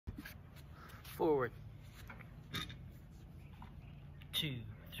forward. 2,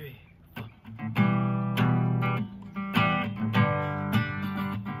 3, 4.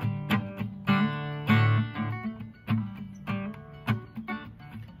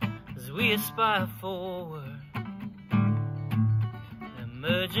 As we aspire forward,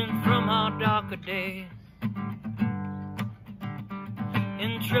 emerging from our darker days,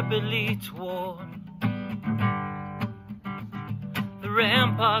 intrepidly toward the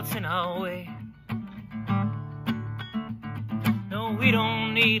ramparts in our way. No, we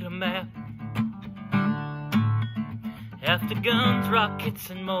don't need a map. After guns, rockets,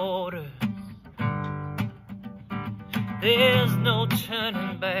 and mortars, there's no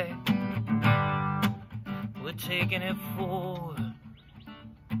turning back. We're taking it forward,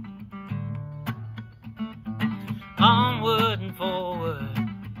 onward and forward,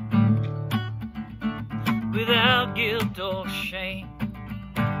 without guilt or shame.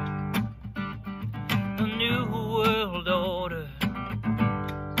 A new world order,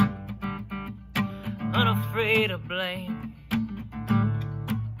 unafraid of blame.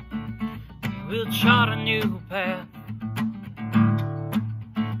 We'll chart a new path,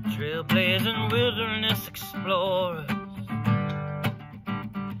 trailblazing wilderness explorers.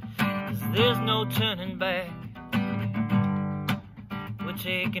 'Cause there's no turning back. We're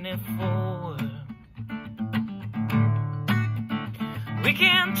taking it forward. We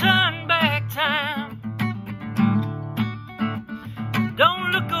can't turn back time.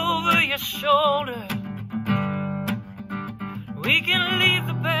 Don't look over your shoulder. We can leave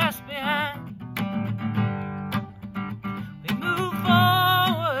the past behind. We move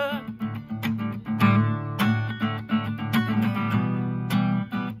forward.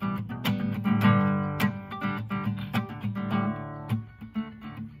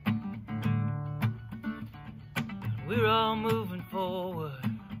 We're all moving forward.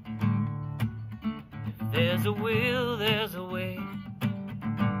 If there's a will, there's a way.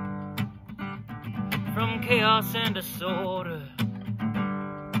 From chaos and disorder,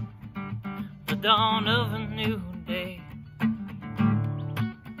 the dawn of a new day.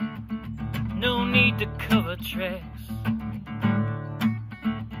 No need to cover tracks.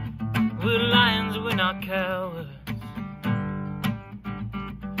 We're lions, we're not cowards.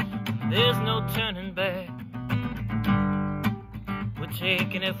 There's no turning back. We're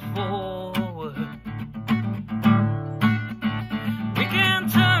taking it forward. We can't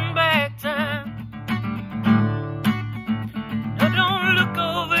turn back time. No, don't look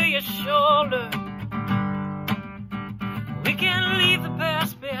over your shoulder. We can't leave the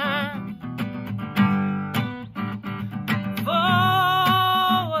past behind.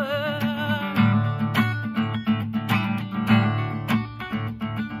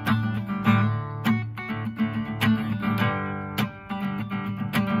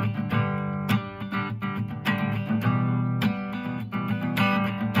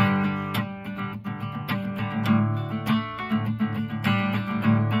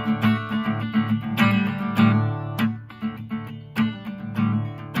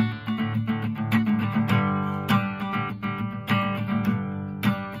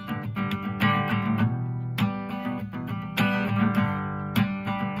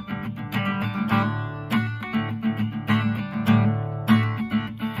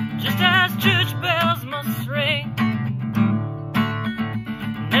 Church bells must ring.